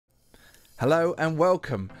Hello and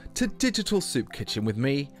welcome to Digital Soup Kitchen with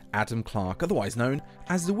me, Adam Clarke, otherwise known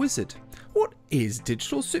as the Wizard. What is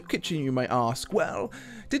Digital Soup Kitchen, you may ask? Well,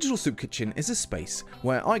 Digital Soup Kitchen is a space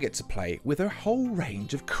where I get to play with a whole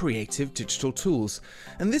range of creative digital tools.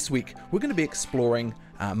 And this week we're going to be exploring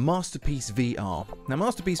Masterpiece VR. Now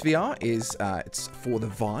Masterpiece VR is it's for the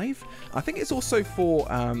Vive. I think it's also for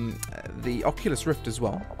the Oculus Rift as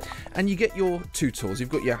well. And you get your two tools. You've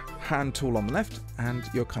got your hand tool on the left and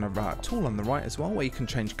your kind of tool on the right as well, where you can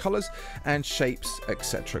change colors and shapes,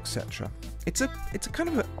 etc, etc. It's a kind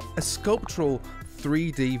of a sculptural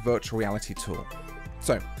 3D virtual reality tool.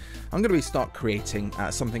 So I'm going to start creating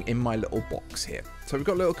something in my little box here. So we've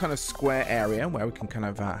got a little kind of square area where we can kind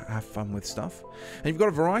of have fun with stuff. And you've got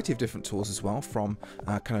a variety of different tools as well, from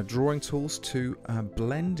kind of drawing tools to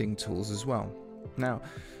blending tools as well. Now,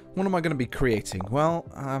 what am I going to be creating? Well,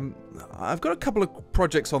 I've got a couple of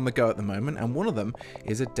projects on the go at the moment, and one of them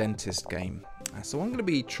is a dentist game. So I'm going to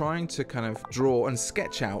be trying to kind of draw and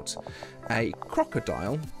sketch out a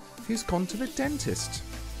crocodile who's gone to the dentist.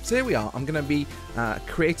 So here we are. I'm going to be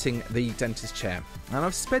creating the dentist chair, and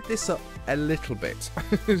I've sped this up a little bit.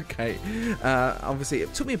 Okay, obviously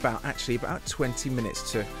it took me about 20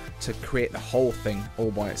 minutes to create the whole thing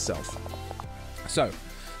all by itself. So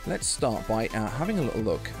let's start by having a little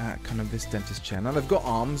look at kind of this dentist chair. Now they've got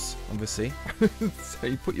arms, obviously, so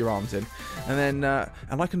you put your arms in, and then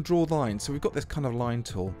and I can draw lines. So we've got this kind of line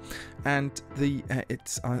tool, and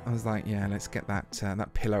I was like, yeah, let's get that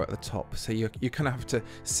pillow at the top. So you kind of have to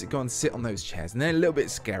go and sit on those chairs, and they're a little bit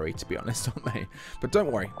scary, to be honest, aren't they? But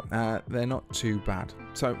don't worry, they're not too bad.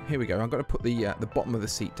 So here we go. I'm going to put the bottom of the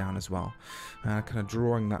seat down as well, kind of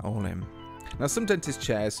drawing that all in. Now some dentist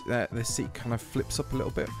chairs, the seat kind of flips up a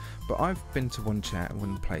little bit, but I've been to one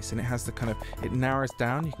place, and it has the kind of, it narrows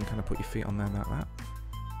down. You can kind of put your feet on there like that.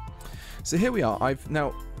 So here we are.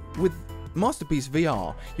 Now with Masterpiece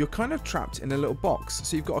VR, you're kind of trapped in a little box,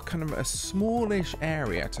 so you've got a kind of a smallish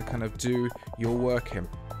area to kind of do your work in.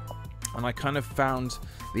 And I kind of found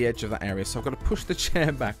the edge of that area, so I've got to push the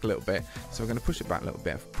chair back a little bit. So I'm going to push it back a little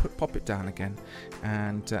bit, pop it down again,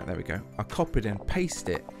 and there we go. I'll copy it and paste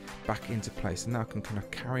it back into place, and now I can kind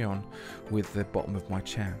of carry on with the bottom of my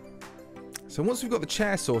chair. So once we've got the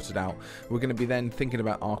chair sorted out, we're going to be then thinking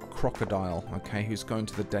about our crocodile, okay, who's going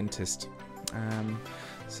to the dentist.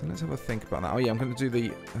 So let's have a think about that. Oh yeah, I'm going to do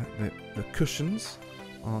the cushions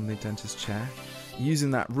on the dentist chair,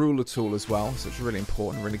 using that ruler tool as well. So it's really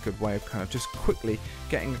important, really good way of kind of just quickly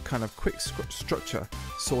getting a kind of quick structure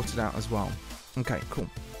sorted out as well. Okay, cool.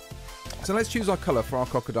 So let's choose our colour for our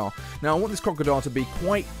crocodile. Now I want this crocodile to be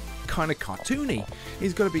quite kind of cartoony.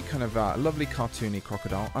 He's got to be kind of a lovely cartoony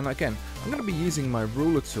crocodile. And again, I'm going to be using my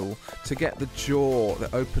ruler tool to get the jaw,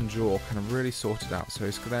 the open jaw, kind of really sorted out. So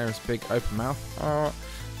there is big open mouth.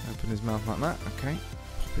 Open his mouth like that. Okay.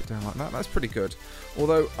 It down like that. That's pretty good.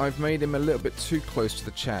 Although I've made him a little bit too close to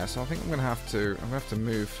the chair, so I think I'm gonna have to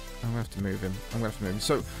move him.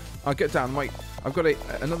 So I'll get down. I've got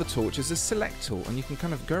another tool, which is a select tool, and you can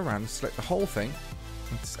kind of go around and select the whole thing.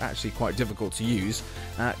 It's actually quite difficult to use.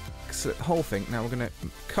 Select the whole thing. Now we're gonna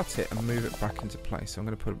cut it and move it back into place. So I'm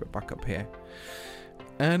gonna put it back up here.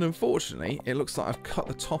 And unfortunately, it looks like I've cut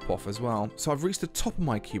the top off as well. So I've reached the top of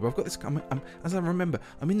my cube. I've got this, as I remember,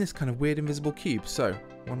 I'm in this kind of weird invisible cube. So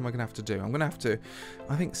what am I going to have to do? I'm going to have to,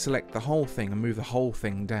 I think, select the whole thing and move the whole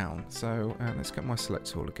thing down. So let's get my select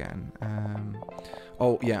tool again.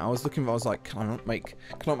 Oh yeah, I was like, can I not make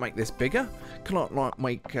this bigger? Can I not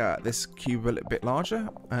make this cube a little bit larger?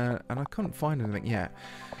 And I couldn't find anything yet.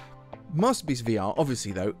 Masterpiece VR,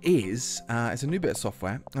 obviously though, it's a new bit of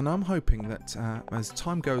software, and I'm hoping that as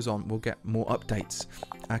time goes on, we'll get more updates,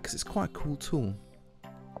 because it's quite a cool tool.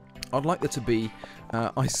 I'd like there to be,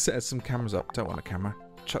 I set some cameras up, don't want a camera,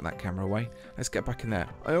 chuck that camera away, let's get back in there.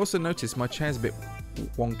 I also noticed my chair's a bit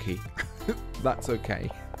wonky, that's okay.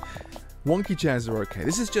 Wonky chairs are okay.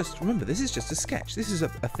 This is just, remember, this is just a sketch. This is a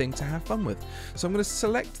thing to have fun with. So I'm going to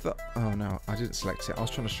select the, oh no, I didn't select it. I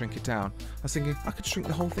was trying to shrink it down. I was thinking, I could shrink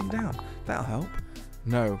the whole thing down. That'll help.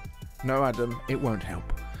 No, Adam, it won't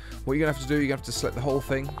help. What you're going to have to do, you're going to have to select the whole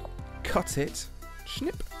thing, cut it,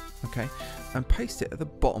 snip, okay, and paste it at the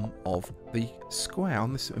bottom of the square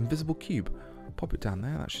on this invisible cube. Pop it down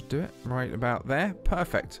there, that should do it. Right about there.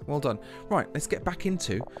 Perfect. Well done. Right, let's get back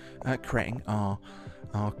into creating our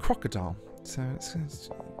crocodile. So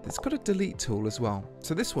it's got a delete tool as well.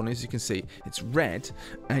 So this one, as you can see, it's red,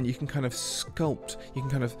 and you can kind of sculpt, you can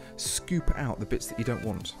kind of scoop out the bits that you don't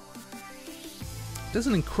want. It does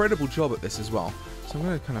an incredible job at this as well. So I'm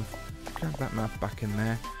going to kind of grab that mouth back in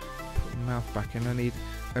there, put the mouth back in. I need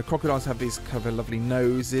crocodiles have these kind of lovely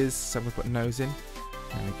noses, so I'm going to put a nose in.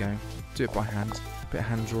 There we go. Do it by hand. Bit of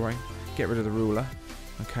hand drawing. Get rid of the ruler.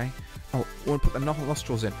 Okay. Oh, I want to put the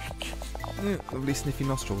nostrils in. Lovely sniffy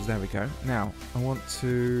nostrils. There we go. Now, I want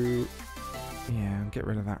to... yeah, get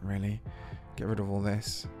rid of that really. Get rid of all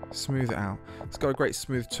this. Smooth it out. It's got a great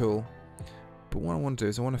smooth tool. But what I want to do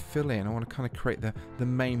is I want to fill in. I want to kind of create the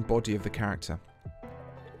main body of the character.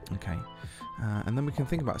 Okay. And then we can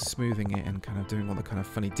think about smoothing it and kind of doing all the kind of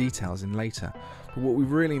funny details in later. But what we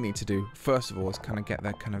really need to do, first of all, is kind of get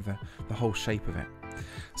the whole shape of it.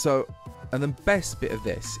 So, and the best bit of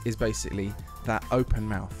this is basically that open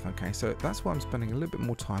mouth. Okay, so that's why I'm spending a little bit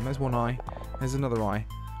more time. There's one eye, there's another eye.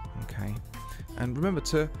 Okay, and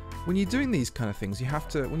remember when you're doing these kind of things, you have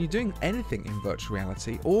to, when you're doing anything in virtual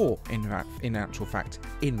reality or in actual fact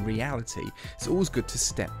in reality, it's always good to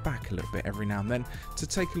step back a little bit every now and then to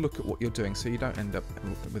take a look at what you're doing so you don't end up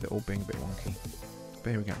with it all being a bit wonky.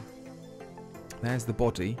 There we go. There's the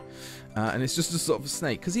body, and it's just a sort of a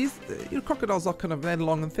snake, because crocodiles are kind of, they're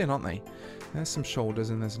long and thin, aren't they? There's some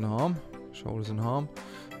shoulders and there's an arm. Shoulders and arm.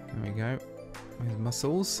 There we go. There's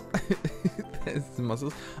muscles. There's the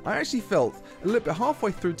muscles. I actually felt a little bit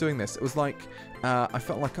halfway through doing this. It was like I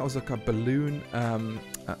felt like I was like a balloon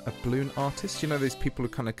artist. You know, those people who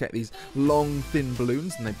kind of get these long, thin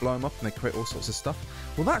balloons and they blow them up and they create all sorts of stuff.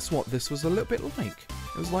 Well, that's what this was a little bit like.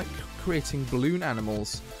 It was like creating balloon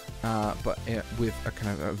animals, but with a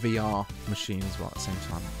kind of a VR machine as well at the same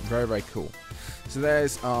time. Very, very cool. So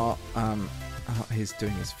there's our he's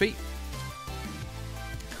doing his feet.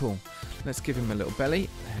 Cool. Let's give him a little belly.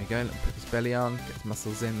 There you go. Let's put his belly on. Get his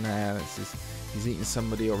muscles in there. He's eating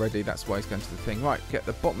somebody already. That's why he's going to the thing. Right. Get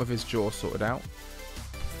the bottom of his jaw sorted out.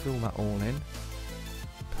 Fill that all in.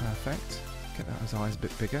 Perfect. Get his eyes a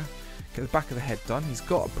bit bigger. Get the back of the head done. He's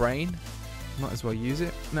got a brain. Might as well use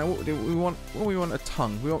it. Now what do we want? Well, we want a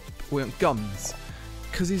tongue. We want gums.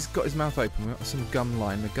 Because he's got his mouth open, we've got some gum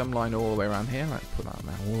line. The gum line all the way around here. Let's put that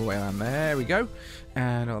all the way around there. There we go.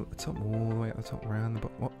 And at the top, all the way at the top, around the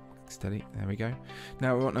bottom. Steady. There we go.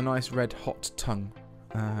 Now we want a nice red hot tongue.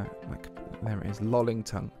 There it is. Lolling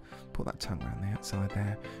tongue. Put that tongue around the outside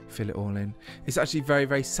there. Fill it all in. It's actually very,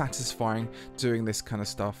 very satisfying doing this kind of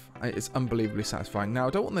stuff. It's unbelievably satisfying. Now I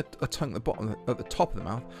don't want a tongue at the bottom, at the top of the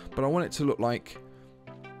mouth, but I want it to look like,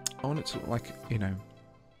 you know,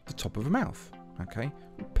 the top of a mouth. Okay,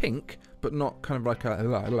 pink, but not kind of like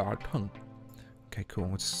a tongue. Okay, cool.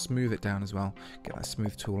 We'll just smooth it down as well. Get that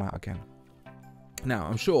smooth tool out again. Now,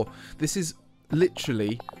 I'm sure this is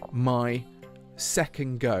literally my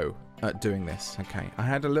second go at doing this. Okay, I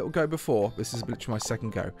had a little go before. This is literally my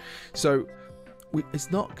second go. So it's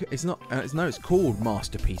called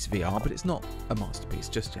Masterpiece VR, but it's not a masterpiece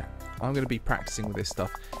just yet. I'm going to be practicing with this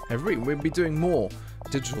stuff every week. We'll be doing more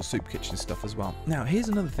digital soup kitchen stuff as well. Now, here's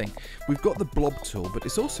another thing. We've got the blob tool, but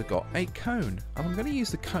it's also got a cone. And I'm going to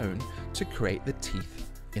use the cone to create the teeth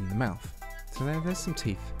in the mouth. So there's some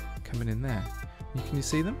teeth coming in there. Can you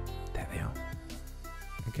see them? There they are.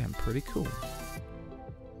 Again, pretty cool.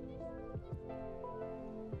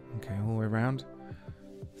 Okay, all the way around.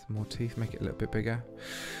 Some more teeth, make it a little bit bigger.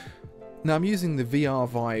 Now I'm using the VR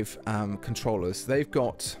Vive controllers. They've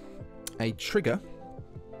got a trigger.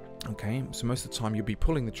 Okay, so most of the time you'll be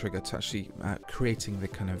pulling the trigger to actually creating the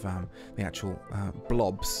kind of the actual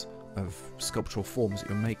blobs of sculptural forms that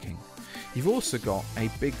you're making. You've also got a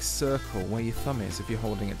big circle where your thumb is. If you're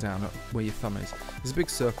holding it down where your thumb is, there's a big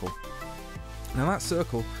circle. Now that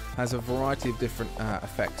circle has a variety of different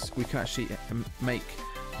effects. We can actually make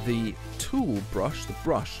the tool brush, the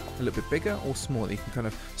brush, a little bit bigger or smaller. You can kind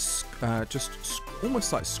of just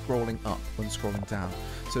almost like scrolling up when scrolling down.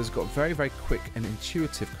 So it's got a very, very quick and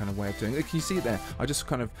intuitive kind of way of doing it. Can you see it there? I just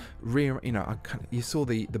kind of you saw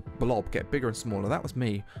the blob get bigger and smaller. That was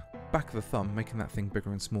me, back of the thumb, making that thing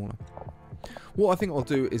bigger and smaller. What I think I'll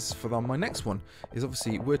do is for my next one is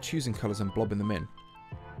obviously we're choosing colours and blobbing them in.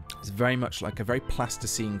 It's very much like a very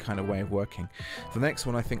plasticine kind of way of working. For the next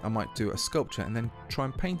one, I think I might do a sculpture and then try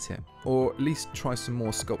and paint it, or at least try some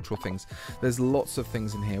more sculptural things. There's lots of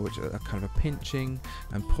things in here which are kind of a pinching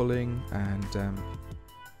and pulling, and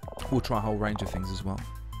we'll try a whole range of things as well.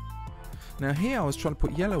 Now here I was trying to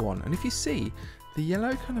put yellow on, and if you see, the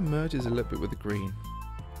yellow kind of merges a little bit with the green.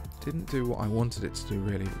 Didn't do what I wanted it to do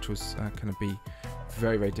really, which was kind of be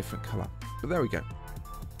very, very different colour. But there we go.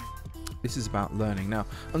 This is about learning. Now,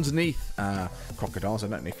 underneath crocodiles, I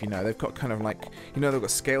don't know if you know, they've got kind of like, you know, they've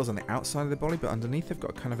got scales on the outside of their body, but underneath they've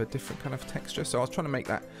got kind of a different kind of texture. So I was trying to make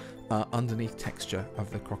that underneath texture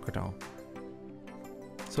of the crocodile.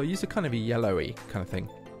 So I used a kind of a yellowy kind of thing.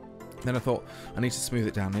 Then I thought, I need to smooth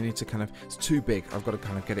it down. I need to kind of, it's too big. I've got to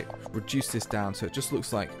kind of get it, reduce this down so it just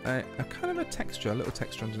looks like a kind of a texture, a little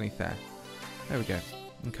texture underneath there. There we go.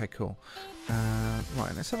 Okay, cool.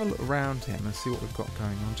 Right, let's have a look around him and see what we've got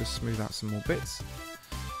going on. Just smooth out some more bits.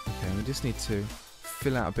 Okay, we just need to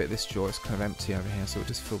fill out a bit of this jaw. It's kind of empty over here, so we'll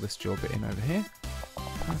just fill this jaw bit in over here.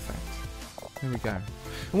 Perfect. There we go.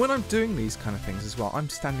 And when I'm doing these kind of things as well, I'm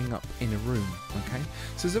standing up in a room, okay?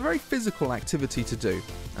 So it's a very physical activity to do.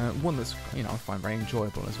 One that's, I find very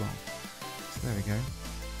enjoyable as well. So there we go.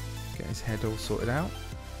 Get his head all sorted out.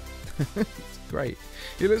 It's great.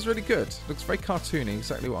 It looks really good. It looks very cartoony,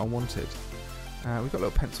 exactly what I wanted. We've got a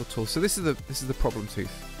little pencil tool. So this is the problem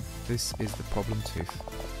tooth. This is the problem tooth.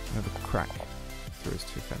 We have a crack through his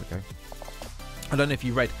tooth. There we go. I don't know if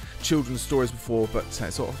you read children's stories before, but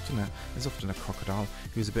there's often a crocodile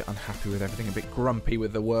who's a bit unhappy with everything, a bit grumpy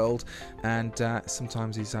with the world, and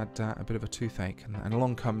sometimes he's had a bit of a toothache, and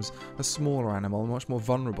along comes a smaller animal, a much more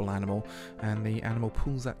vulnerable animal, and the animal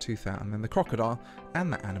pulls that tooth out, and then the crocodile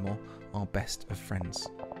and that animal are best of friends.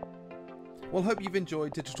 Well, hope you've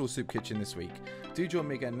enjoyed Digital Soup Kitchen this week. Do join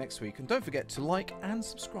me again next week, and don't forget to like and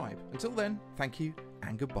subscribe. Until then, thank you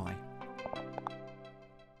and goodbye.